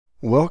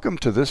Welcome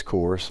to this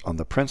course on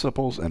the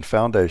Principles and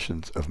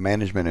Foundations of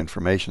Management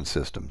Information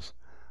Systems.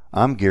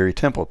 I'm Gary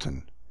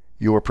Templeton,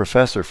 your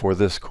professor for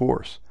this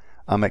course.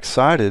 I'm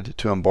excited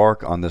to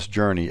embark on this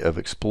journey of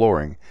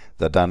exploring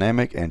the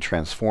dynamic and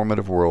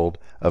transformative world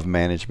of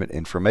management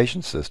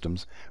information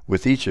systems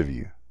with each of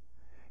you.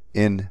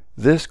 In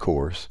this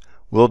course,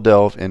 we'll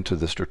delve into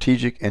the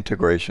strategic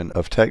integration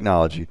of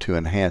technology to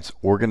enhance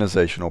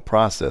organizational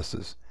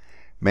processes.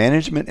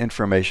 Management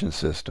information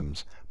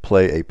systems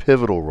play a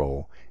pivotal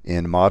role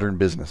in modern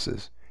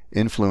businesses,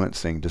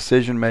 influencing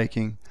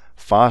decision-making,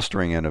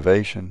 fostering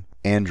innovation,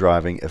 and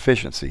driving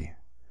efficiency.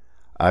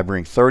 I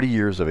bring 30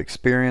 years of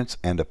experience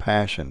and a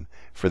passion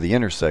for the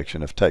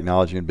intersection of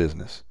technology and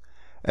business.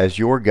 As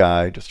your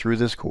guide through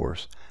this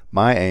course,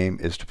 my aim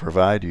is to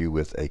provide you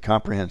with a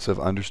comprehensive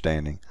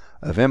understanding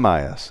of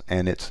MIS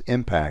and its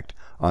impact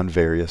on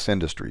various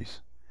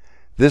industries.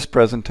 This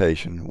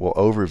presentation will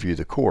overview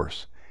the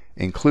course,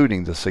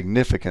 including the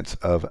significance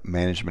of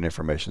management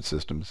information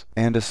systems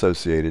and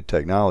associated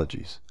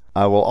technologies.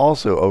 I will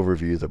also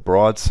overview the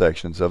broad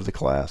sections of the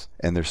class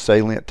and their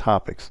salient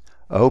topics.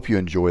 I hope you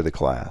enjoy the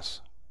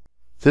class.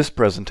 This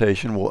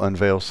presentation will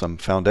unveil some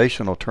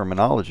foundational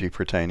terminology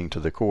pertaining to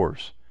the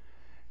course.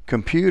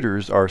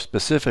 Computers are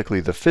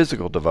specifically the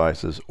physical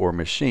devices or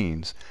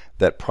machines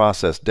that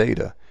process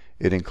data.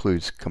 It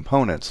includes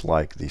components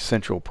like the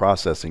Central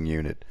Processing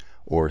Unit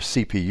or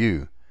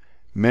CPU,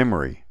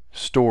 memory,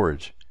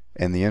 storage,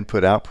 and the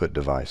input-output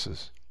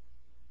devices.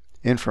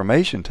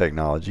 Information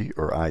technology,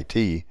 or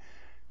IT,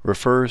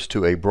 refers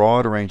to a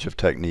broad range of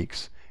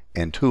techniques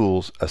and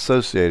tools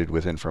associated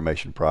with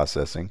information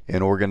processing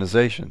in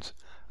organizations.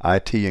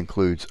 IT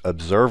includes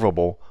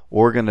observable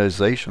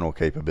organizational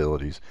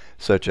capabilities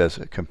such as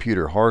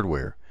computer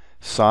hardware,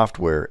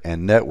 software,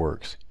 and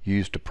networks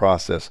used to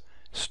process,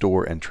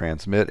 store, and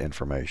transmit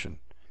information.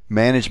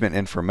 Management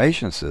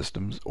information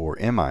systems, or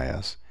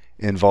MIS,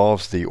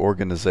 involves the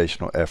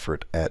organizational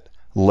effort at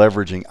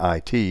leveraging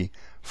IT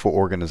for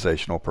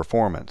organizational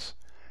performance.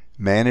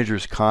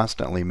 Managers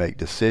constantly make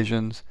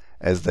decisions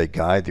as they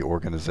guide the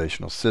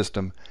organizational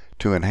system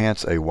to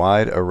enhance a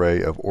wide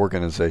array of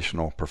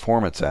organizational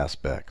performance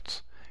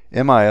aspects.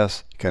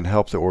 MIS can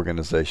help the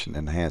organization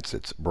enhance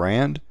its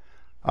brand,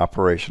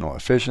 operational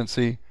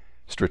efficiency,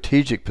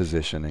 strategic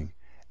positioning,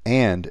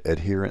 and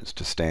adherence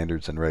to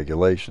standards and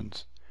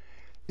regulations.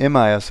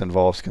 MIS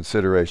involves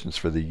considerations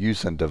for the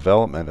use and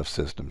development of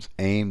systems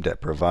aimed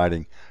at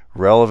providing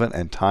relevant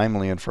and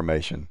timely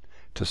information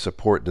to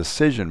support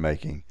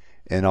decision-making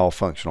in all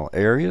functional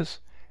areas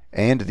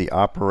and the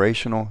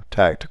operational,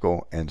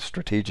 tactical, and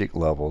strategic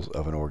levels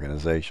of an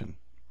organization.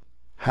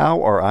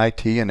 How are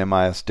IT and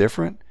MIS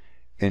different?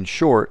 In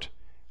short,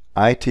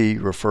 IT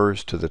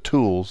refers to the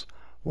tools,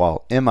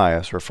 while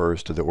MIS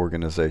refers to the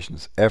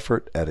organization's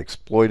effort at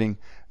exploiting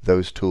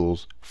those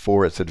tools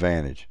for its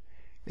advantage.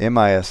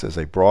 MIS is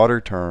a broader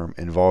term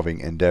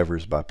involving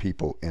endeavors by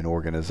people in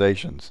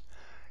organizations.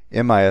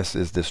 MIS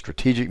is the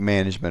strategic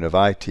management of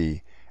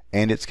IT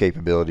and its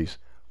capabilities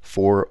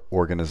for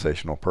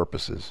organizational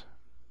purposes.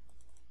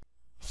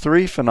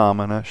 Three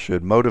phenomena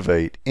should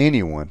motivate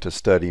anyone to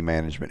study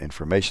management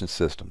information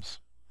systems.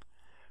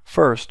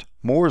 First,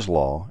 Moore's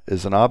Law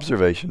is an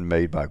observation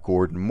made by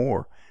Gordon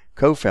Moore,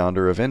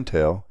 co-founder of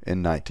Intel,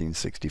 in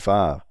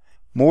 1965.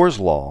 Moore's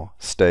Law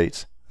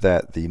states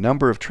that the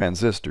number of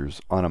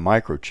transistors on a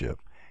microchip,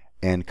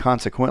 and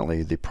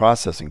consequently the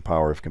processing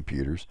power of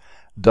computers,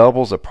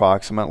 doubles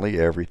approximately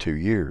every 2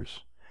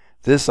 years.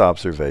 This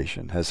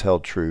observation has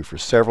held true for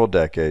several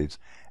decades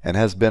and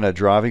has been a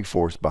driving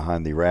force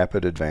behind the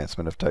rapid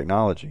advancement of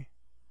technology.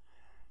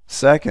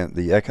 Second,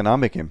 the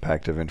economic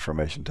impact of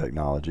information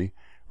technology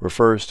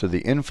refers to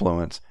the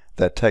influence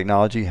that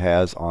technology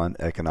has on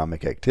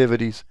economic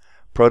activities,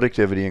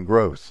 productivity, and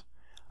growth.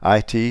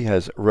 IT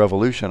has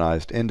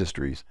revolutionized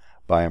industries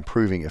by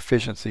improving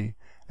efficiency,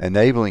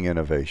 enabling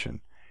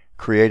innovation,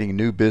 creating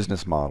new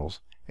business models,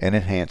 and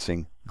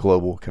enhancing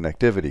global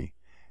connectivity.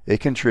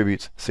 It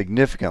contributes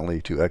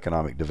significantly to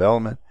economic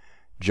development,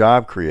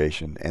 job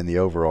creation, and the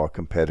overall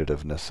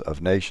competitiveness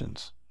of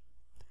nations.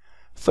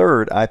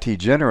 Third, IT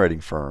generating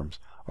firms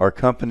are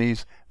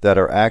companies that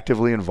are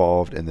actively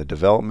involved in the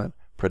development,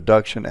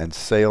 production, and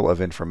sale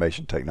of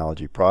information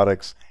technology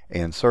products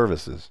and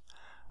services.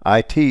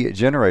 IT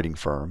generating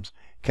firms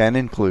can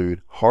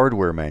include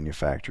hardware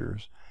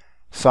manufacturers,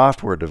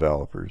 software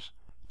developers,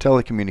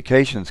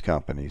 telecommunications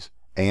companies,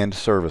 and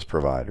service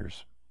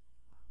providers.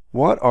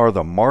 What are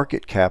the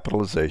market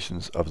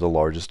capitalizations of the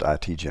largest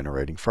IT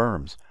generating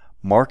firms?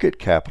 Market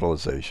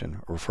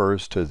capitalization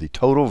refers to the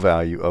total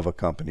value of a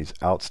company's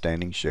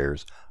outstanding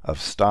shares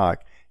of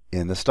stock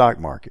in the stock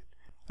market.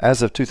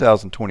 As of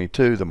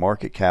 2022, the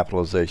market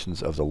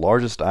capitalizations of the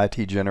largest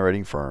IT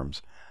generating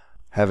firms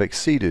have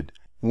exceeded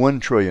 $1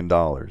 trillion.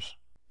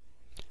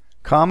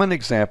 Common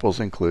examples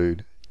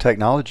include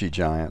technology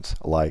giants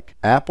like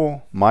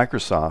Apple,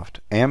 Microsoft,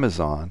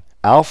 Amazon,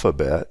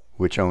 Alphabet,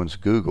 which owns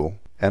Google,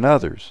 and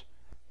others.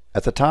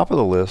 At the top of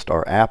the list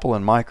are Apple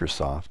and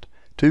Microsoft,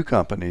 two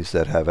companies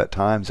that have at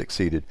times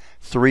exceeded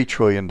 $3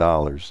 trillion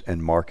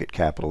in market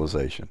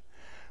capitalization.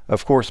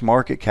 Of course,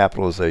 market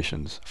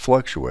capitalizations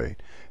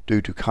fluctuate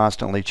due to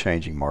constantly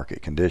changing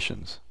market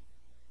conditions.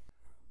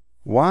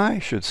 Why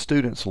should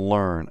students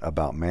learn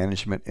about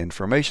management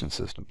information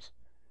systems?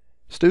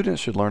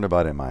 Students should learn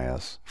about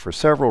MIS for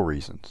several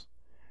reasons.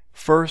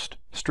 First,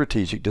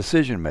 strategic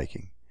decision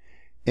making.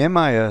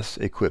 MIS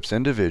equips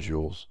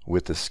individuals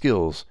with the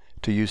skills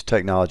to use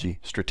technology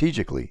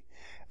strategically,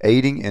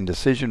 aiding in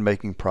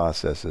decision-making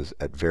processes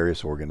at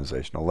various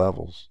organizational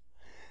levels.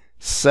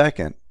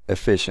 Second,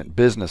 efficient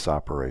business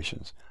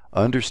operations.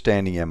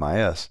 Understanding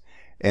MIS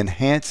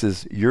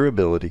enhances your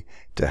ability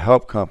to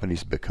help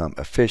companies become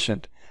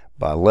efficient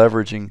by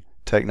leveraging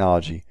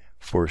technology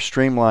for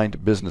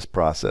streamlined business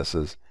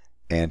processes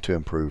and to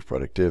improve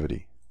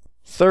productivity.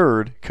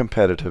 Third,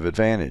 competitive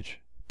advantage.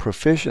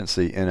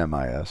 Proficiency in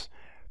MIS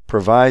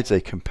provides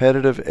a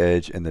competitive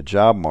edge in the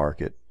job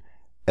market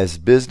as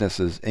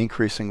businesses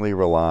increasingly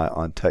rely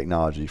on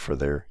technology for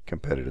their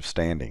competitive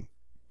standing.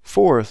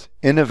 Fourth,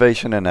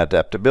 innovation and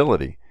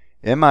adaptability.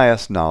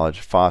 MIS knowledge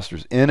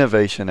fosters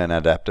innovation and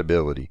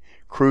adaptability,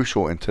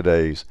 crucial in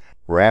today's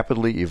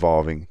rapidly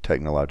evolving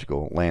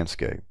technological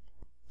landscape.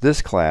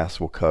 This class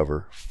will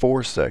cover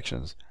 4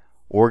 sections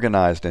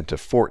organized into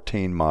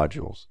 14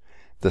 modules.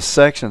 The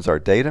sections are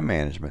data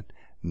management,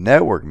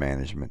 network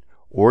management,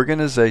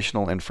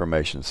 organizational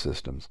information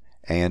systems,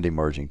 and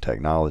emerging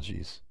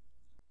technologies.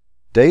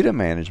 Data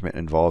management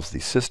involves the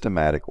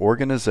systematic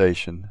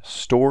organization,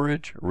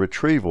 storage,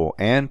 retrieval,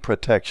 and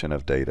protection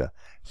of data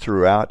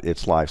throughout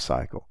its life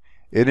cycle.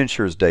 It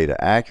ensures data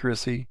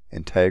accuracy,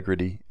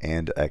 integrity,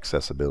 and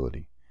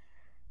accessibility.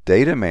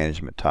 Data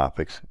management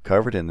topics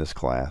covered in this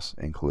class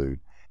include: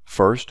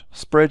 first,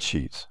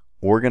 spreadsheets,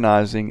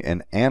 organizing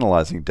and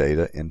analyzing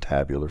data in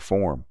tabular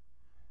form.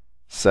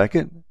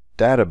 Second,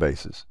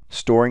 databases,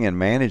 storing and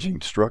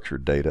managing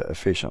structured data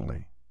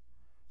efficiently.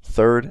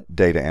 Third,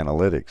 data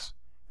analytics,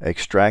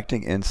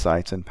 extracting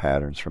insights and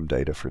patterns from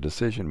data for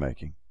decision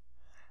making.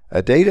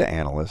 A data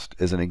analyst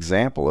is an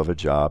example of a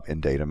job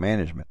in data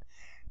management.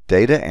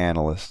 Data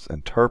analysts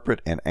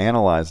interpret and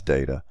analyze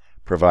data,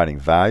 providing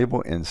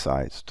valuable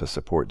insights to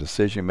support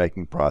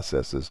decision-making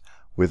processes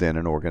within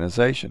an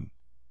organization.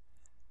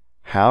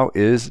 How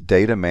is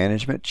data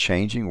management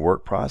changing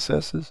work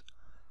processes?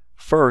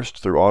 First,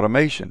 through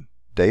automation.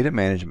 Data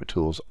management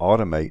tools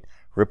automate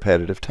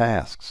repetitive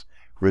tasks,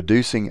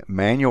 reducing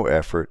manual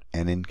effort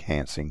and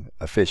enhancing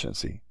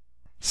efficiency.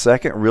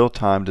 Second,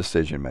 real-time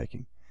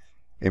decision-making.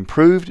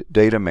 Improved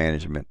data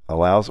management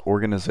allows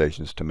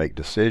organizations to make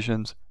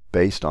decisions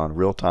based on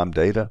real-time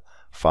data,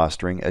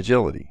 fostering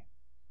agility.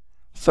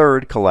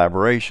 Third,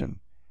 collaboration.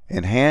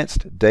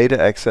 Enhanced data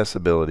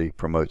accessibility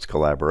promotes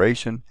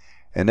collaboration,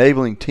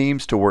 enabling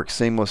teams to work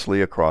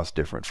seamlessly across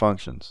different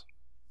functions.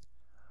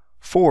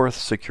 Fourth,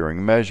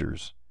 securing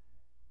measures.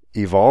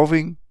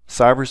 Evolving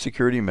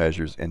cybersecurity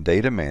measures in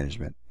data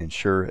management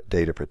ensure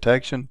data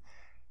protection,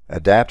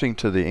 adapting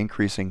to the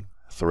increasing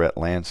threat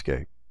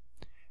landscape.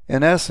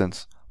 In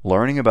essence,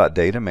 learning about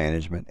data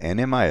management and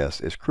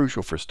MIS is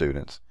crucial for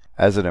students,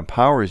 as it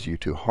empowers you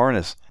to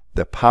harness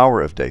the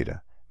power of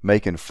data,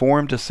 make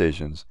informed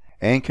decisions,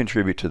 and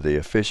contribute to the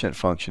efficient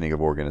functioning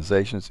of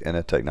organizations in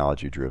a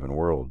technology-driven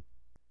world.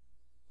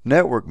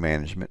 Network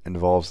management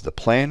involves the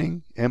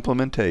planning,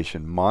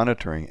 implementation,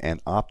 monitoring,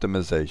 and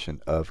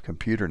optimization of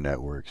computer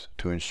networks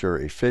to ensure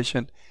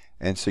efficient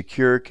and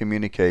secure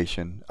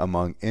communication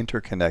among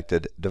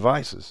interconnected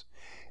devices.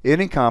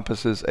 It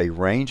encompasses a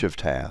range of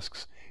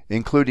tasks,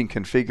 including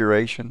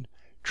configuration,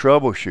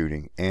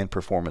 troubleshooting, and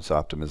performance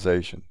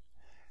optimization.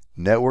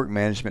 Network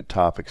management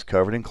topics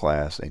covered in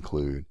class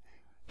include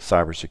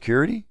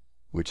cybersecurity,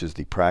 which is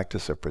the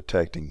practice of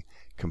protecting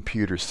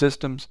computer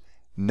systems,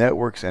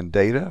 networks, and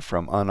data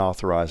from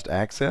unauthorized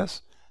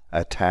access,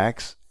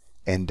 attacks,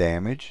 and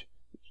damage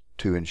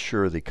to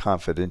ensure the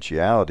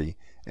confidentiality,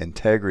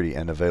 integrity,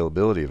 and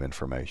availability of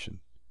information.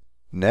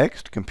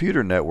 Next,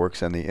 computer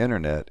networks and the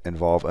Internet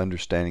involve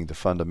understanding the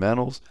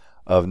fundamentals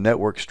of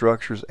network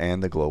structures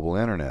and the global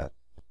Internet.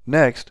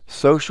 Next,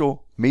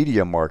 social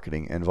media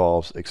marketing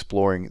involves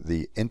exploring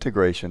the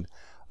integration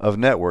of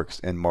networks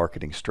in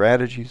marketing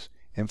strategies,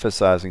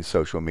 emphasizing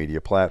social media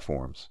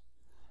platforms.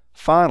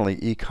 Finally,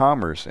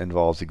 e-commerce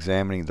involves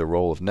examining the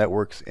role of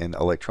networks in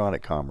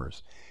electronic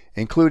commerce,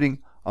 including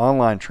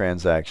online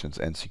transactions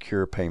and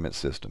secure payment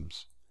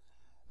systems.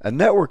 A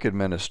network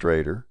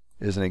administrator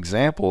is an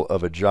example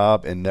of a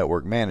job in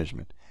network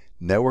management.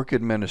 Network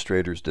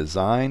administrators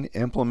design,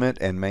 implement,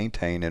 and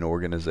maintain an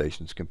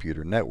organization's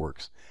computer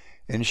networks,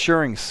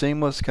 ensuring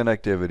seamless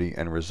connectivity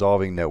and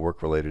resolving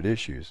network-related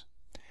issues.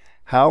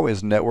 How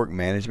is network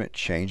management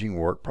changing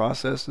work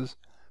processes?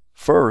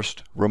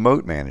 First,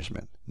 remote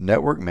management.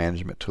 Network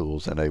management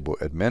tools enable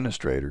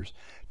administrators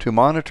to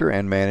monitor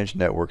and manage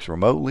networks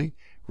remotely,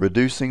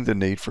 reducing the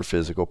need for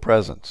physical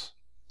presence.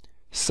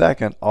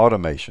 Second,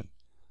 automation.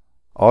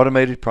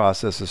 Automated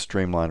processes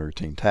streamline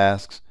routine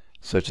tasks,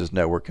 such as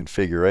network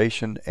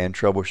configuration and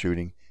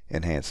troubleshooting,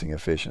 enhancing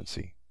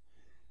efficiency.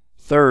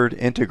 Third,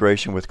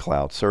 integration with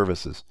cloud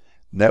services.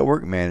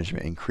 Network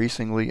management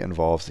increasingly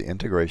involves the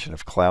integration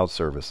of cloud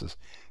services,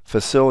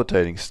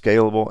 facilitating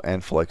scalable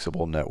and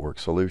flexible network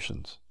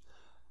solutions.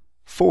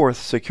 Fourth,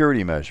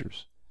 security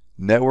measures.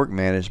 Network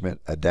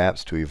management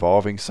adapts to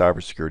evolving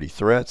cybersecurity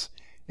threats,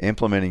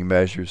 implementing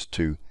measures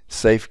to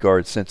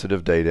safeguard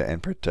sensitive data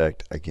and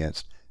protect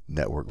against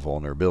network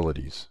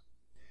vulnerabilities.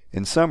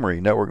 In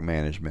summary, network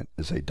management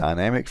is a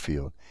dynamic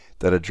field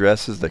that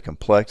addresses the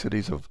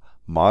complexities of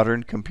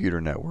modern computer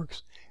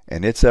networks,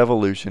 and its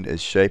evolution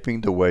is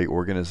shaping the way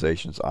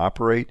organizations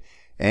operate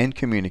and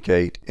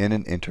communicate in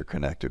an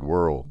interconnected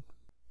world.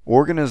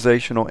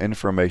 Organizational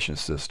Information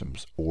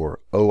Systems, or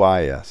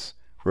OIS,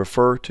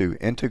 refer to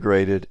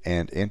integrated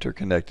and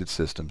interconnected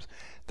systems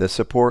that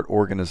support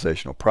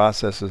organizational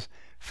processes,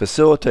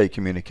 facilitate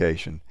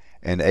communication,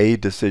 and aid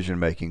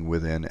decision-making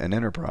within an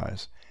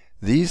enterprise.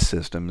 These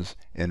systems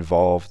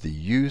involve the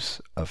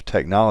use of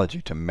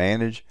technology to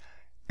manage,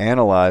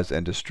 analyze,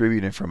 and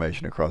distribute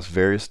information across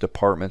various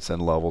departments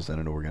and levels in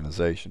an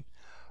organization.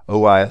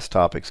 OIS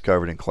topics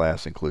covered in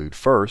class include,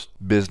 first,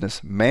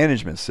 business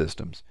management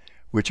systems,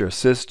 which are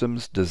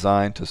systems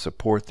designed to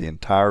support the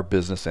entire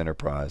business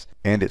enterprise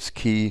and its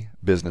key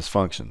business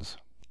functions.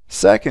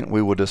 Second,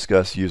 we will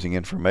discuss using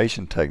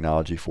information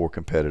technology for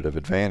competitive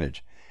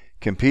advantage.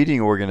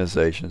 Competing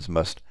organizations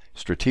must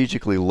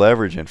strategically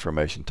leverage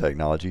information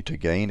technology to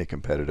gain a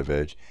competitive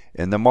edge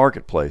in the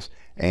marketplace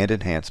and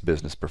enhance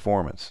business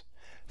performance.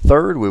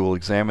 Third, we will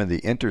examine the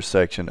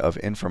intersection of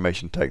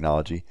information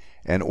technology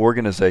and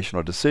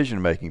organizational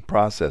decision-making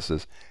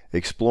processes,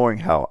 exploring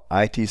how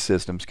IT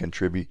systems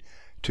contribute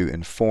to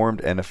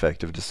informed and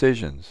effective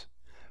decisions.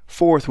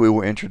 Fourth, we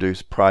will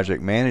introduce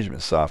project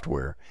management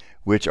software,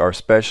 which are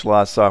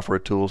specialized software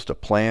tools to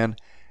plan,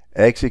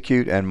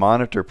 execute, and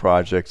monitor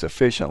projects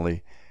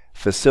efficiently,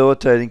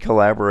 facilitating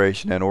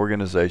collaboration and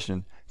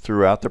organization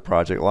throughout the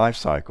project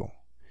lifecycle.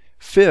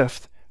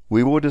 Fifth,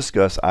 we will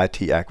discuss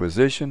IT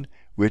acquisition,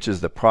 which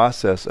is the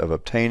process of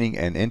obtaining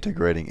and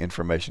integrating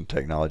information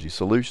technology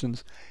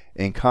solutions,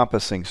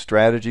 encompassing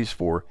strategies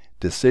for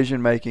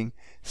decision-making,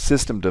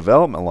 system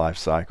development life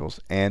cycles,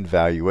 and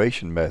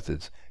valuation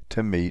methods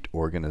to meet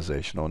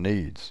organizational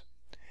needs.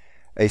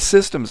 A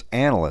systems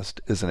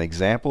analyst is an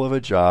example of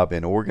a job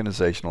in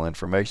organizational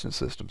information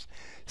systems.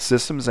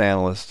 Systems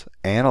analysts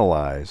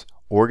analyze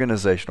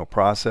organizational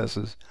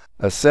processes,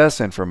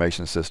 assess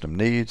information system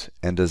needs,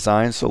 and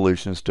design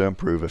solutions to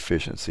improve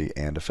efficiency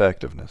and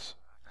effectiveness.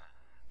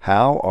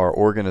 How are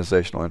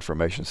organizational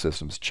information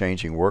systems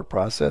changing work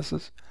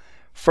processes?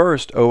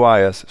 First,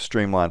 OIS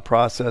streamline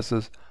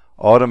processes,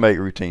 automate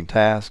routine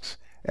tasks,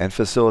 and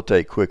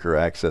facilitate quicker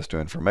access to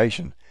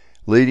information,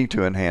 leading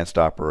to enhanced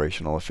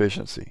operational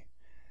efficiency.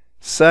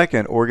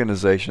 Second,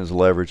 organizations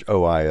leverage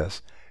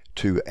OIS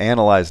to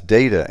analyze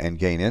data and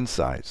gain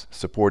insights,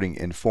 supporting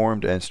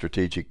informed and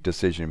strategic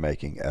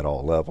decision-making at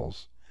all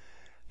levels.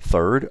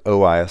 Third,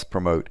 OIS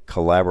promote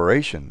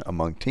collaboration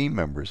among team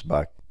members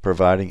by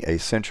providing a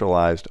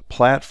centralized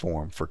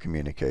platform for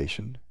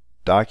communication,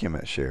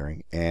 document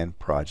sharing, and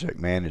project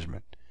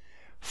management.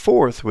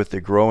 Fourth, with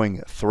the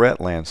growing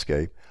threat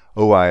landscape,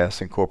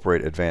 OIS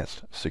incorporate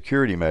advanced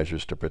security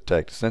measures to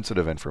protect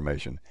sensitive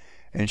information,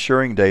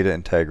 ensuring data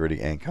integrity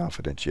and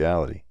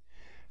confidentiality.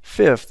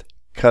 Fifth,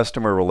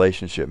 customer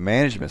relationship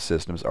management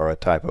systems are a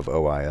type of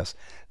OIS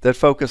that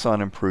focus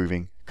on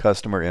improving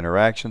customer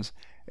interactions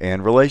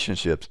and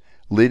relationships,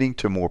 leading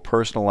to more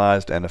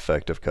personalized and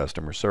effective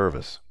customer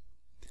service.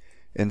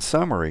 In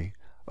summary,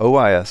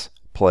 OIS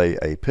play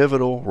a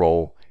pivotal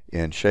role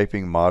in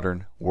shaping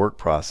modern work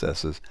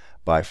processes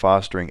by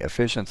fostering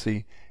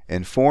efficiency,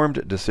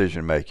 informed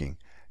decision-making,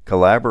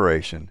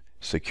 collaboration,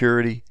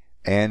 security,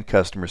 and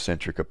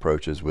customer-centric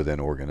approaches within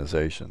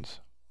organizations.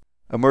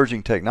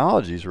 Emerging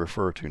technologies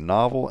refer to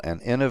novel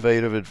and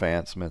innovative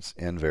advancements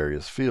in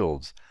various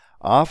fields,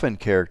 often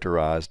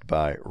characterized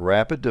by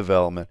rapid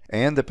development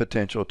and the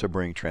potential to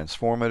bring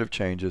transformative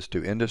changes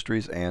to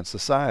industries and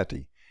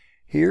society.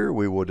 Here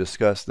we will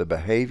discuss the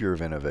behavior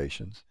of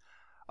innovations,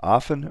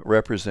 often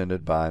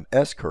represented by an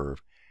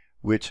S-curve,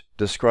 which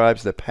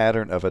describes the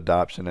pattern of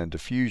adoption and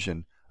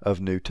diffusion of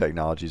new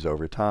technologies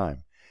over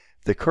time.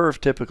 The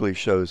curve typically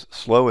shows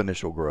slow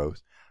initial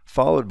growth,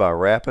 followed by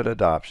rapid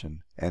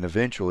adoption and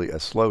eventually a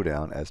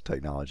slowdown as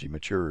technology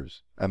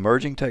matures.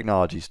 Emerging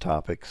technologies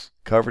topics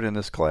covered in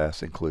this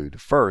class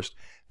include, first,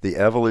 the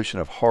evolution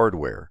of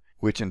hardware,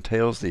 which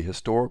entails the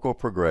historical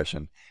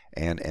progression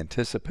and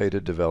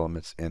anticipated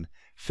developments in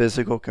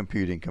physical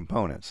computing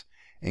components,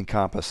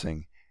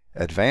 encompassing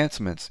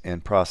advancements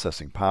in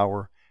processing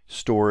power,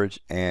 storage,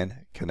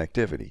 and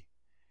connectivity.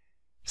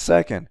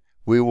 Second,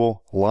 we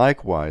will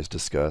likewise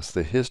discuss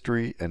the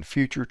history and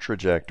future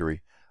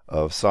trajectory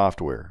of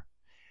software.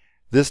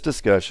 This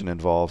discussion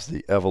involves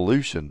the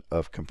evolution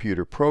of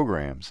computer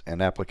programs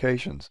and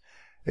applications,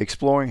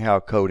 exploring how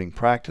coding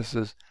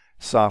practices,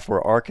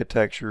 software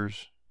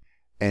architectures,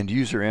 and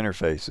user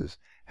interfaces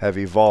have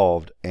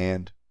evolved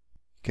and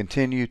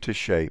continue to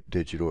shape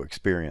digital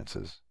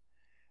experiences.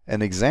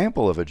 An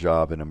example of a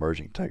job in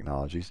emerging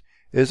technologies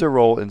is a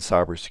role in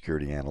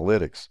cybersecurity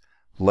analytics,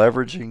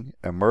 leveraging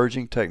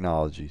emerging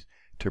technologies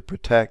to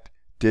protect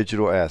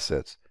digital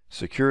assets,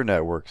 secure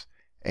networks,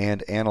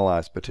 and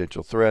analyze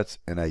potential threats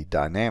in a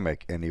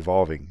dynamic and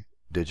evolving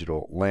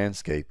digital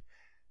landscape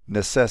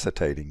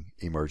necessitating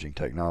emerging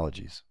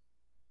technologies.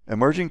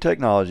 Emerging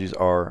technologies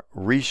are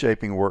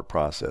reshaping work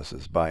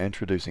processes by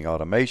introducing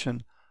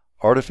automation,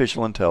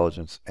 artificial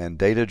intelligence, and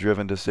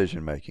data-driven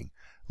decision-making,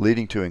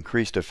 leading to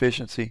increased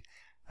efficiency,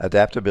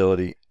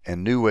 adaptability,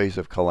 and new ways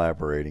of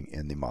collaborating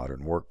in the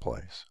modern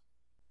workplace.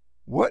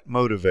 What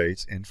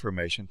motivates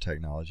information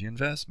technology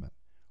investment?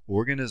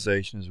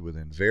 Organizations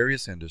within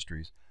various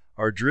industries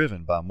are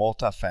driven by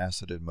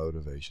multifaceted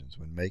motivations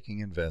when making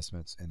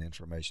investments in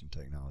information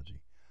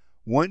technology.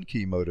 One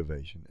key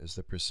motivation is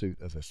the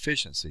pursuit of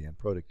efficiency and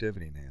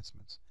productivity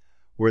enhancements,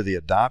 where the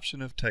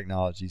adoption of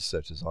technologies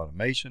such as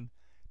automation,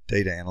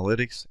 data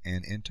analytics,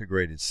 and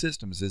integrated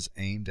systems is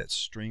aimed at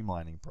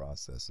streamlining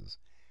processes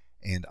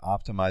and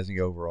optimizing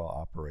overall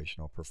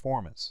operational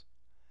performance.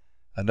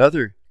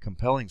 Another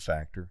compelling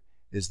factor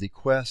is the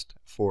quest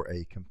for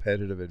a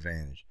competitive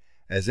advantage,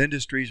 as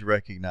industries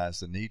recognize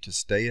the need to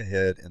stay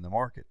ahead in the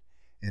market.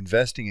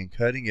 Investing in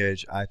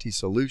cutting-edge IT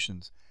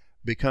solutions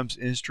becomes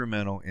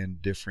instrumental in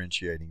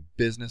differentiating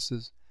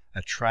businesses,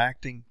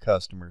 attracting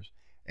customers,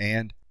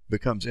 and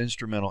becomes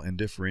instrumental in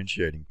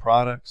differentiating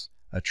products,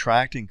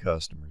 attracting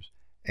customers,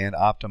 and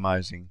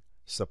optimizing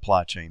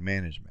supply chain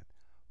management.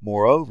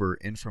 Moreover,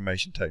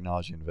 information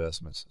technology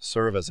investments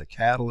serve as a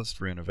catalyst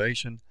for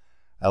innovation,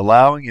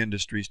 allowing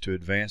industries to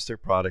advance their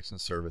products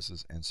and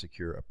services and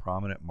secure a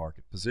prominent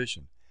market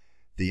position.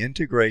 The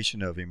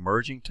integration of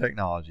emerging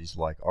technologies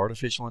like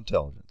artificial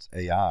intelligence,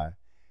 AI,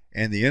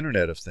 and the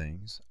Internet of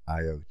Things,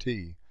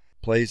 IoT,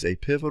 plays a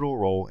pivotal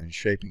role in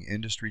shaping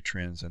industry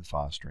trends and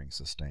fostering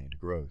sustained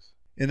growth.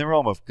 In the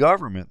realm of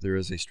government, there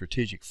is a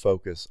strategic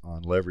focus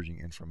on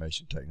leveraging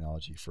information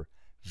technology for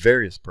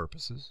various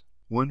purposes.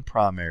 One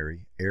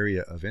primary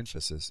area of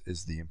emphasis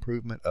is the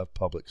improvement of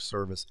public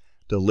service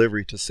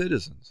delivery to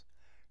citizens.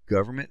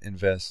 Government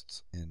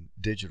invests in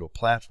digital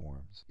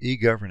platforms,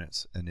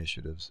 e-governance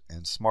initiatives,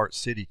 and smart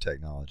city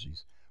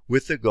technologies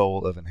with the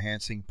goal of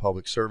enhancing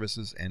public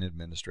services and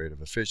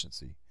administrative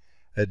efficiency.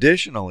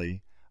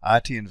 Additionally,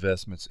 IT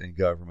investments in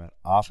government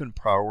often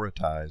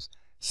prioritize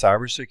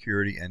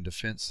cybersecurity and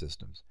defense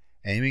systems,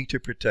 aiming to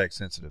protect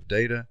sensitive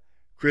data,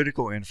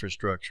 critical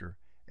infrastructure,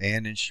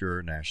 and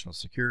ensure national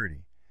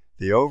security.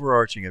 The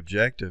overarching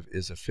objective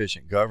is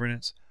efficient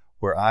governance,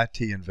 where IT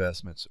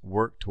investments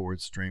work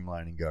towards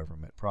streamlining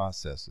government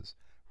processes,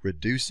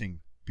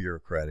 reducing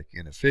bureaucratic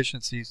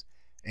inefficiencies,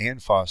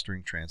 and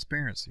fostering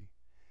transparency.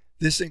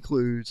 This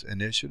includes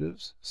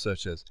initiatives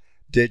such as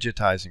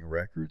digitizing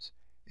records,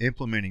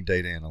 implementing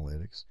data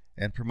analytics,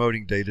 and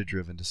promoting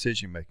data-driven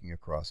decision-making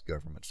across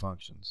government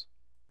functions.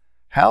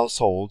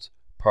 Households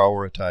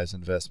prioritize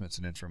investments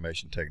in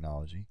information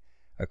technology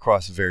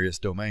across various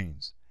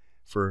domains.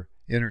 For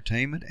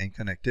entertainment and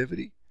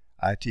connectivity,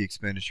 IT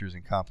expenditures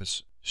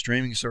encompass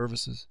streaming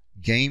services,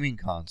 gaming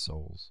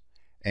consoles,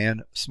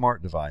 and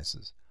smart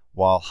devices,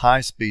 while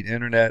high-speed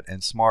internet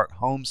and smart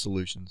home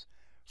solutions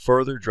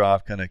further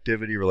drive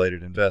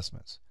connectivity-related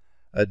investments.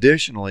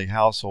 Additionally,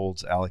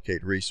 households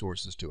allocate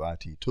resources to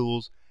IT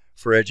tools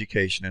for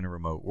education and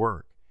remote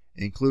work,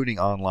 including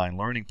online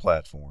learning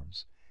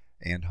platforms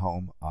and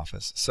home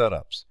office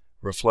setups,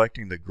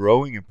 reflecting the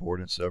growing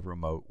importance of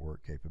remote work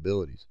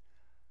capabilities.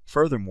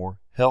 Furthermore,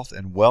 health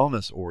and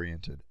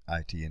wellness-oriented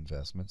IT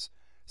investments,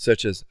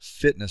 such as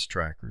fitness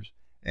trackers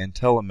and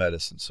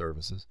telemedicine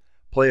services,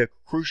 play a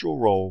crucial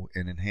role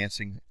in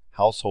enhancing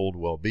household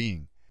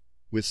well-being,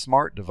 with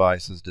smart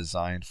devices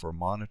designed for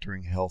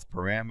monitoring health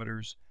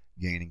parameters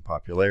gaining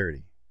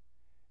popularity.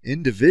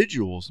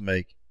 Individuals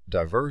make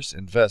diverse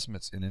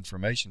investments in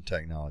information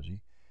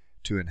technology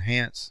to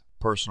enhance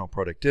personal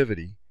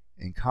productivity,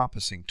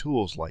 encompassing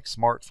tools like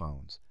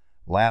smartphones,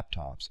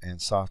 laptops,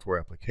 and software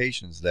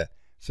applications that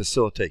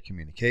facilitate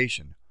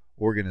communication,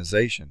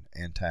 organization,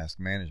 and task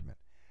management.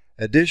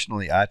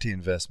 Additionally, IT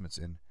investments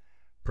in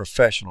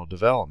professional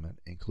development,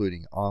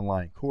 including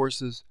online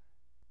courses,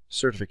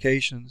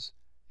 certifications,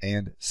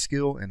 and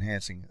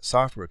skill-enhancing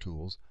software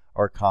tools,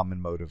 are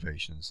common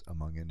motivations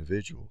among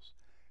individuals.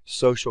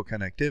 Social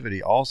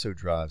connectivity also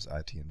drives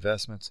IT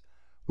investments,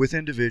 with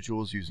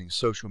individuals using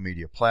social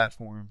media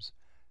platforms,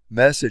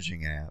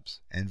 messaging apps,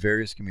 and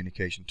various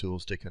communication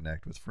tools to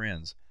connect with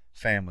friends,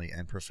 family,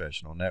 and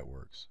professional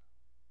networks.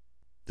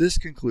 This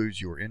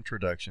concludes your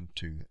introduction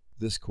to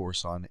this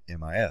course on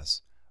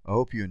MIS. I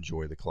hope you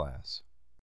enjoy the class.